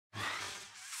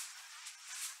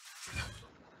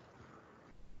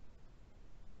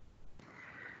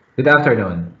Good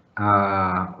afternoon.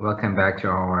 Welcome back to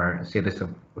our series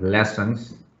of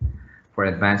lessons for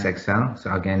Advanced Excel.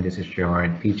 So again, this is your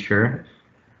teacher,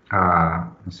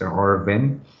 Mr.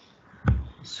 Orven.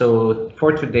 So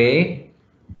for today,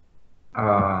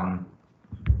 um,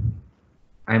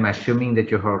 I'm assuming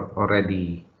that you have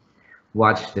already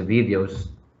watched the videos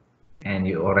and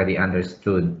you already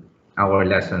understood our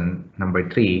lesson number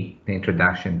 3, the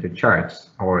introduction to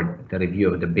charts, or the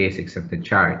review of the basics of the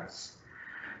charts.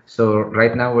 So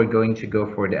right now we're going to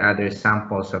go for the other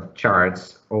samples of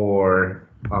charts, or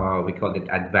we call it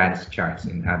advanced charts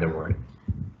in other words.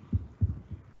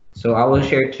 So I will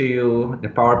share to you the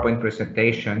PowerPoint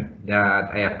presentation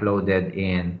that I uploaded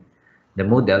in the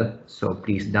Moodle. So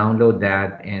please download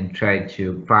that and try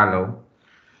to follow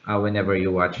whenever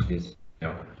you watch this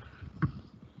video.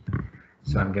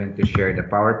 So I'm going to share the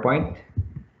PowerPoint.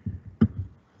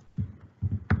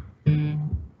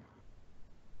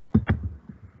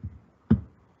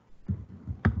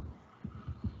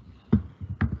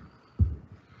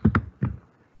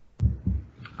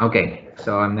 Okay,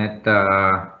 so I'm not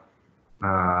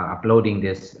uploading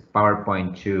this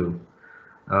PowerPoint to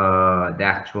the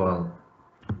actual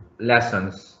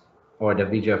lessons or the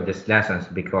video of these lessons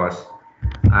because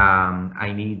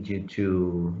I need you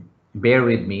to bear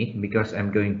with me because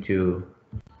I'm going to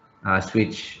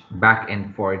switch back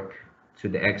and forth to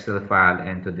the Excel file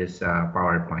and to this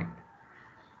PowerPoint.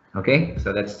 Okay, so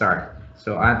let's start.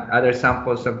 So other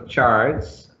samples of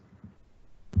charts.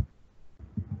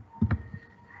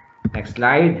 Next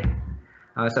slide.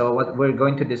 So what we're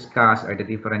going to discuss are the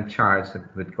different charts that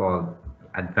we call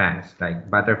advanced, like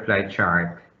butterfly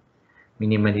chart,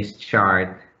 minimalist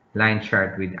chart, line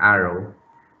chart with arrow,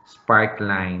 spark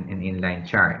line, and inline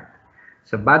chart.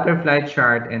 So butterfly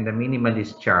chart and the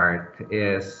minimalist chart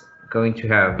is going to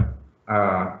have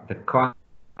the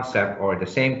concept or the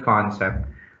same concept,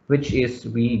 which is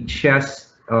we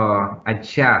just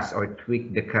adjust or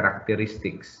tweak the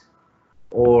characteristics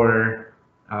or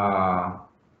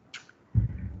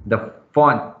the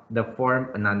font, the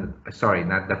form, sorry,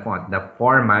 not the font, the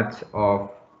format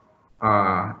of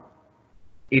uh,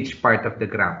 each part of the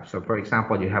graph. So for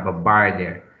example, you have a bar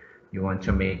there. You want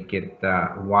to make it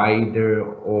wider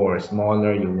or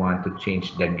smaller. You want to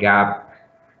change the gap.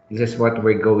 This is what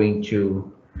we're going to,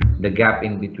 the gap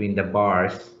in between the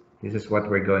bars. This is what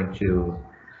we're going to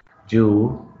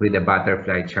do with the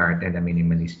butterfly chart and the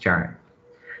minimalist chart.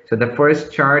 So the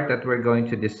first chart that we're going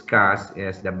to discuss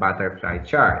is the butterfly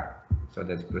chart. So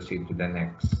let's proceed to the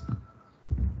next.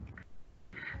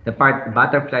 The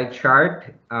butterfly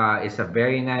chart is a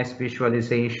very nice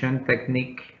visualization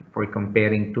technique for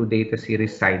comparing two data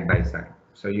series side by side.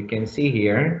 So you can see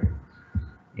here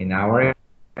in our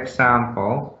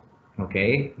example,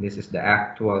 okay, this is the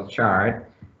actual chart.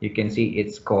 You can see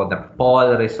it's called the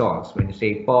poll results. When you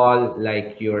say poll,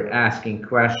 like you're asking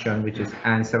question which is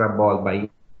answerable by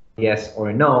yes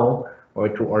or no, or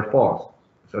true or false.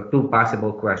 So two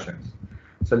possible questions.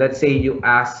 So let's say you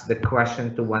ask the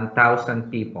question to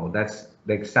 1,000 people. That's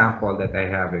the example that I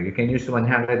have here. You can use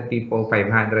 100 people,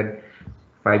 500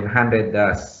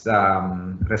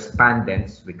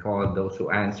 respondents. We call those who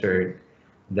answered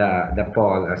the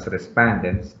poll as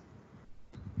respondents.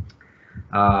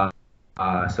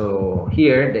 So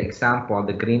here, the example,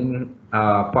 the green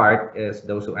part is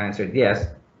those who answered yes,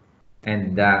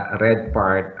 and the red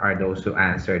part are those who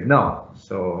answered no.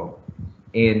 So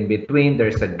in between,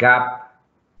 there's a gap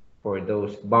for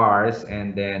those bars,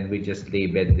 and then we just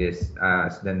label this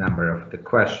as the number of the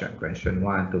question. Question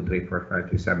 1, 2, 3, 4, 5,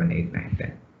 6, 7, 8, 9,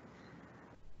 10.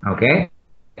 Okay,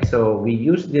 so we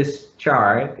use this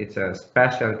chart. It's a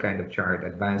special kind of chart,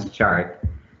 advanced chart,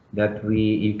 that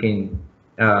you can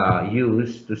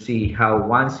use to see how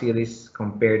one series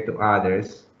compared to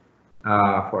others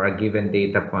for a given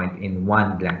data point in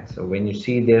one glance. So when you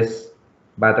see this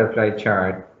butterfly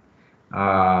chart,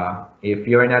 if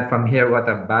you're not familiar what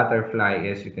a butterfly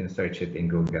is, you can search it in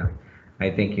Google.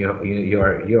 I think you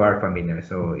are familiar.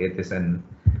 So it is an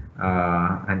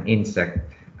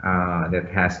insect that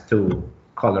has two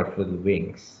colorful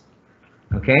wings.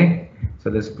 Okay, so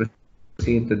let's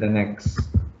proceed to the next.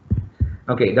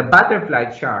 Okay, the butterfly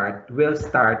chart will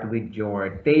start with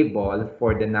your table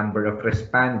for the number of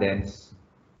respondents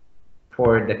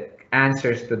for the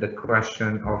answers to the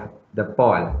question of the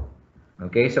poll.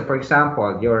 Okay, so for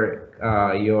example,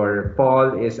 your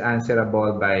poll is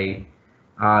answerable by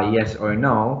yes or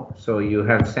no. So you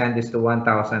have sent this to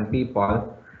 1,000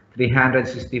 people.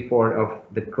 364 of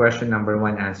the question number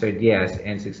 1 answered yes,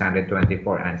 and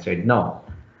 624 answered no.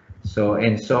 So,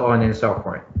 and so on and so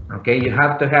forth. Okay, you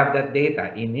have to have that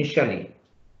data initially.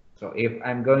 So if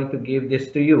I'm going to give this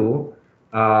to you,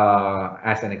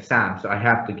 as an exam. So I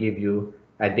have to give you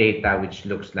a data which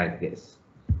looks like this.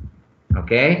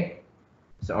 Okay.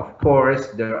 So of course,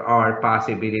 there are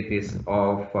possibilities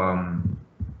of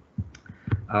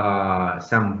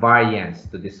some variance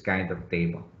to this kind of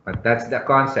table, but that's the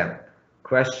concept.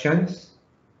 Questions,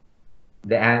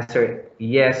 the answer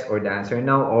yes or the answer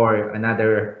no, or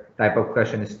another type of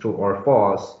question is true or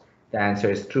false. The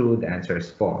answer is true, the answer is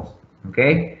false.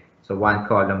 Okay, so one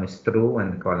column is true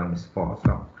and the column is false.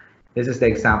 So this is the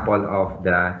example of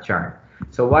the chart.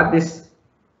 So what this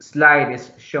slide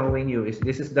is showing you is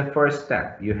this is the first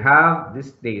step. You have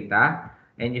this data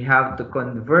and you have to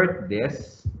convert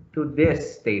this to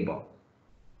this table.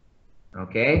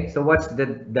 Okay, so what's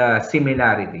the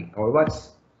similarity, or what's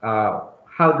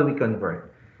how do we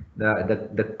convert?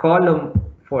 The column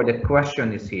for the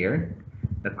question is here,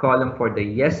 the column for the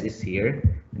yes is here,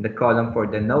 and the column for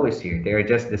the no is here. They're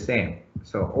just the same.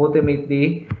 So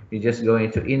ultimately, you're just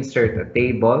going to insert a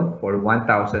table for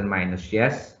 1000 minus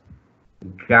yes,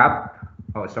 gap,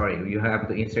 oh sorry, you have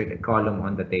to insert a column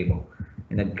on the table,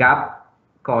 and a gap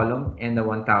column and the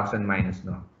 1000 minus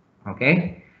no.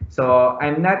 Okay, so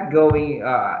I'm not going,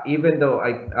 even though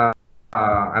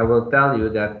I will tell you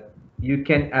that you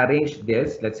can arrange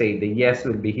this. Let's say the yes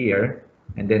will be here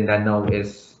and then the no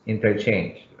is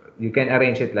interchanged. You can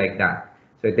arrange it like that.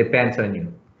 So it depends on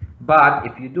you. But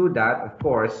if you do that, of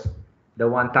course, the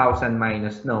 1000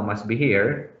 minus no must be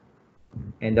here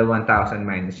and the 1000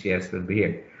 minus yes will be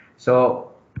here.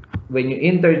 So when you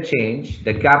interchange,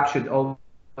 the gap should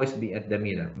always be at the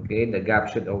middle. Okay, the gap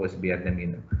should always be at the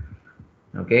middle.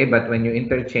 Okay, but when you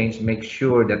interchange, make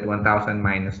sure that 1000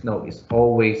 minus no is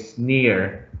always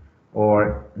near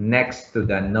or next to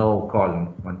the no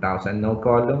column. 1000 no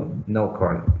column, no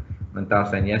column.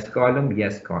 1000 yes column,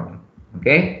 yes column.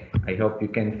 Okay, I hope you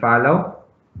can follow.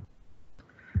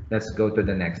 Let's go to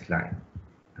the next slide.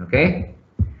 Okay,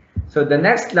 so the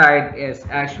next slide is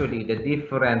actually the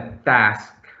different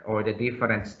task or the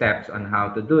different steps on how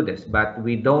to do this, but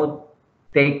we don't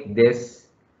take this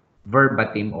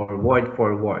verbatim or word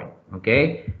for word.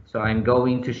 Okay, so I'm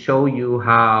going to show you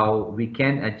how we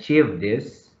can achieve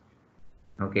this.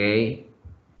 Okay,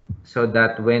 so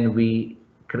that when we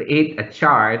create a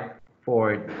chart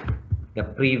for the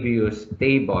previous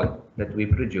table that we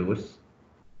produce,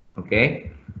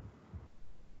 okay,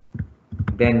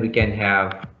 then we can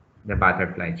have the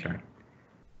butterfly chart.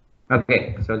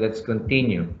 Okay, so let's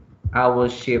continue. I will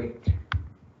shift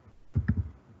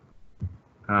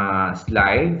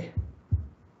slide.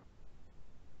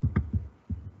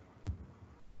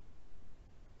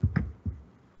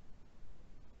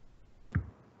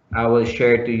 I will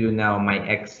share to you now my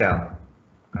Excel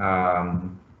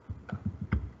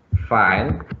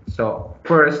file. So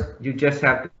first, you just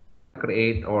have to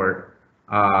create or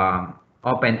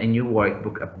open a new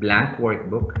workbook, a blank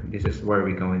workbook. This is where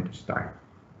we're going to start.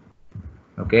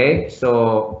 Okay,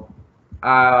 so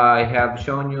I have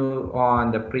shown you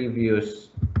on the previous,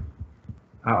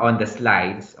 on the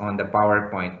slides, on the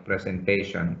PowerPoint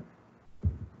presentation.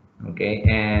 Okay,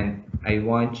 and I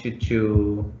want you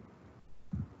to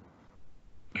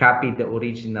copy the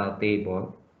original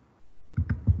table.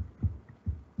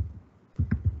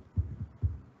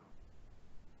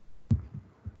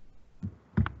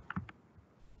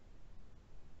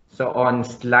 So on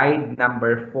slide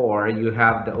number 4, you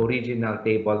have the original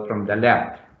table from the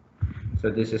left.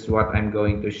 So this is what I'm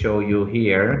going to show you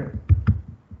here.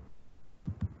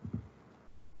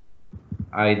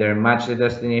 Either match the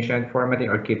destination formatting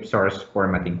or keep source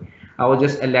formatting. I will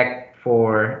just elect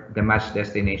for the match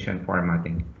destination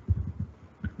formatting.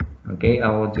 Okay, I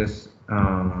will just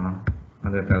a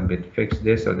little bit fix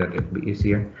this so that it'll be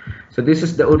easier. So this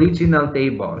is the original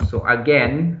table. So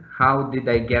again, how did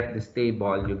I get this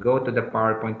table? You go to the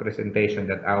PowerPoint presentation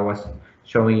that I was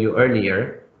showing you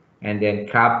earlier, and then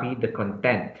copy the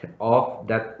content of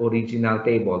that original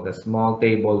table, the small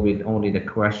table with only the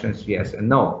questions yes and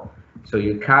no. So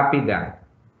you copy that.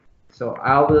 So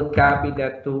I will copy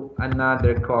that to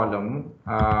another column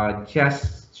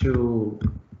just to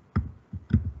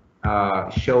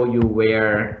show you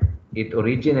where it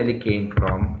originally came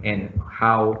from and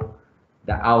how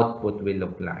the output will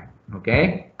look like.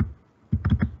 Okay.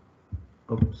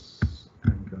 Oops,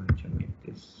 I'm going to make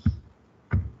this.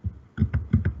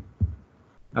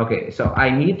 Okay, so I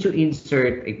need to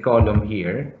insert a column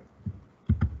here.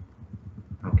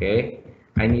 Okay,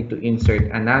 I need to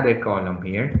insert another column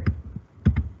here,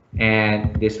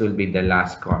 and this will be the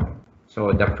last column.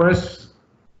 So the first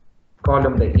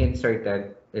column that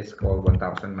inserted is called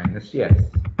 1000 minus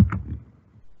yes.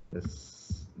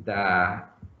 The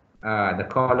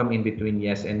column in between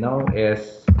yes and no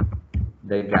is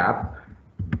the gap,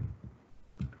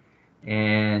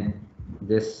 and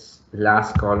this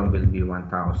last column will be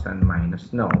 1000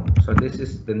 minus no. So this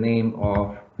is the name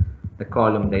of the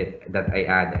column that I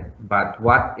added. But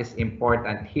what is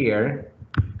important here,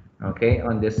 okay,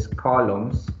 on these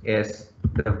columns is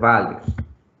the values,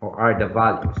 or are the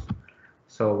values.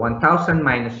 So 1000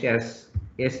 minus yes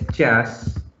is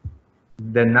just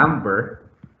the number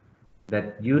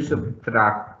that you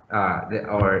subtract,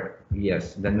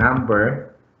 the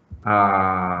number,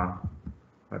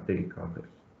 what do you call this?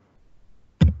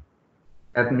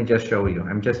 Let me just show you.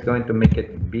 I'm just going to make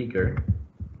it bigger.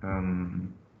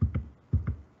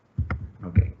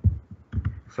 Okay.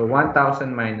 So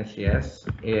 1000 minus yes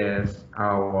is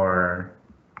our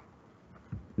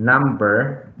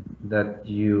number that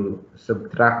you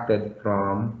subtracted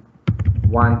from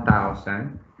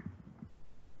 1000.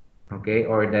 Okay,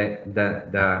 or the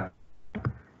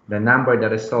number, the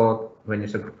result when you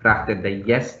subtracted the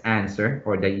yes answer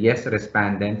or the yes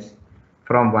respondents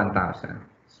from 1000.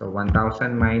 So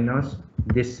 1000 minus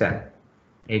this cell,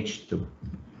 H2.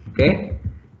 Okay,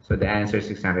 so the answer is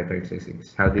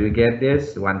 636. How do we get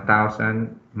this?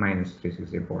 1000 minus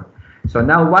 364. So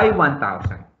now why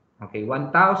 1000? Okay,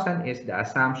 1000 is the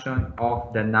assumption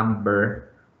of the number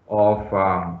of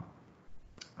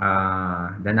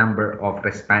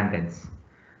respondents.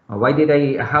 How did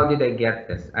I get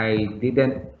this? I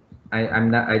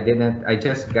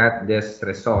just got this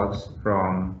results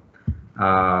from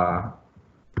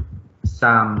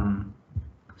some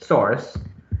source.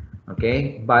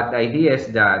 Okay, but the idea is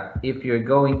that if you're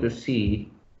going to see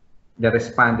the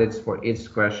respondents for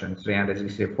each question,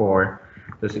 364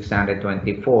 to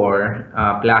 624,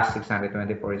 plus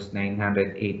 624 is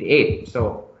 988.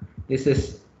 So this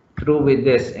is true with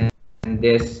this, and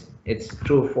this, it's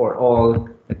true for all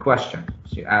the questions.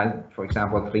 So you add, for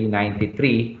example,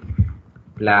 393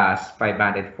 plus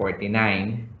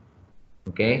 549.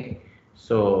 Okay,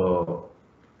 so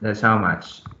that's how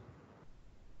much?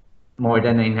 More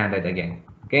than 900 again.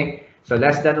 Okay, so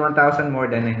less than 1000, more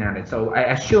than 900. So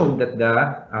I assume that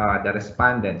the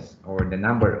respondents, or the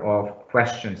number of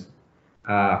questions,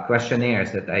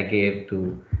 questionnaires that I gave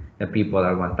to the people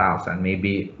are 1000.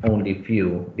 Maybe only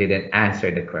few didn't answer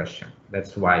the question.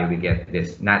 That's why we get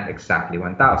this, not exactly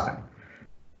 1000.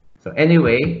 So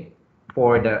anyway,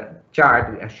 for the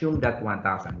chart, we assume that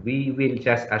 1000. We will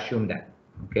just assume that.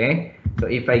 Okay, so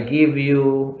if I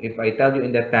tell you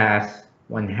in the task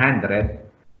 100,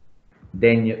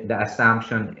 then the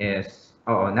assumption is,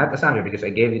 not assumption, because I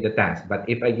gave you the task, but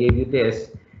if I gave you this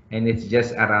and it's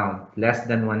just around less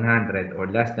than 100 or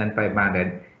less than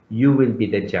 500, you will be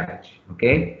the judge.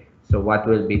 Okay, so what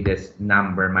will be this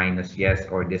number minus yes,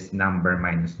 or this number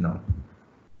minus no?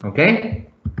 Okay,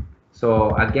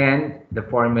 so again, the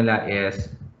formula is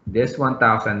this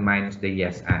 1000 minus the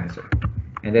yes answer.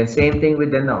 And then same thing with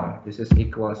the no. This is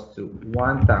equals to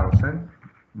 1000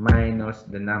 minus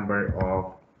the number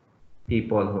of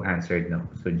people who answered no.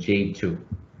 So J2.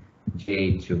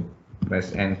 J2.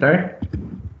 Press enter.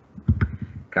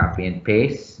 Copy and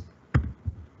paste.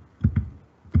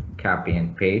 Copy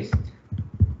and paste.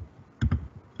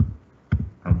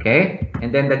 Okay.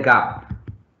 And then the gap.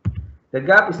 The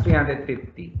gap is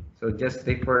 350. So just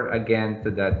refer again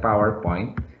to that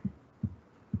PowerPoint.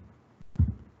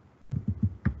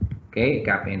 Okay,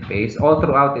 copy and paste. All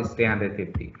throughout is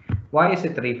 350. Why is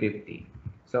it 350?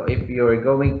 So if you're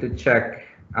going to check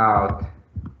out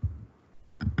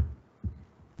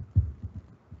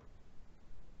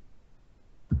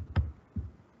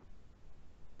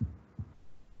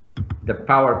the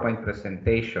PowerPoint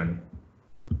presentation,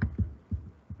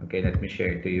 okay, let me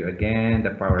share it to you again,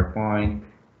 the PowerPoint.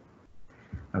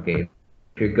 Okay, if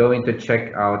you're going to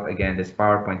check out again this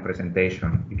PowerPoint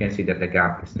presentation, you can see that the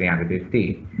gap is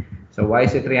 350. So why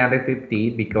is it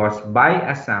 350? Because by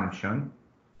assumption,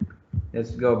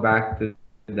 let's go back to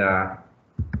the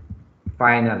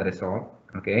final result.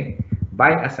 Okay,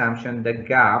 by assumption, the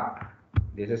gap,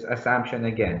 this is assumption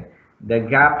again, the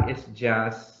gap is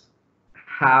just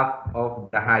half of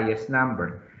the highest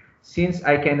number. Since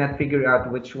I cannot figure out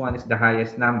which one is the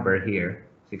highest number here,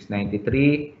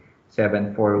 693,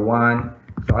 741,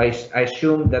 so I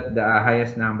assume that the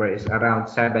highest number is around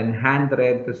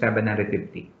 700 to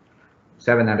 750.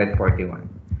 741.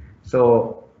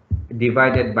 So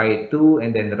divided by 2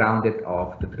 and then round it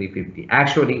off to 350.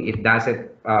 Actually, it doesn't,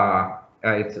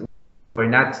 we're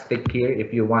not stick here.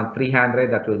 If you want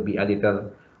 300, that will be a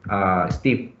little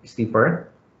steeper.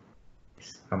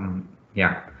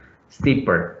 Yeah,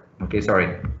 steeper. Okay,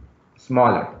 sorry,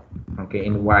 smaller. Okay,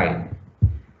 in wide.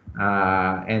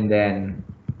 And then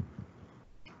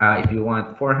if you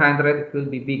want 400, it will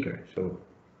be bigger. So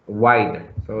wider.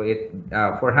 So it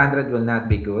 400 will not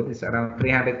be good. It's around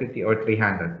 350 or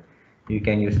 300. You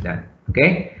can use that.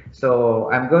 Okay.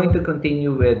 So I'm going to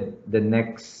continue with the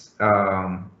next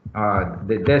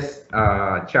this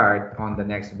chart on the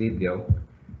next video.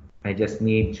 I just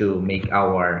need to make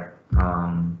our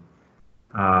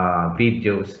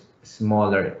videos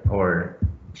smaller or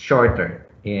shorter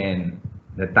in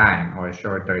the time or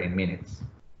shorter in minutes.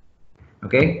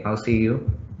 Okay, I'll see you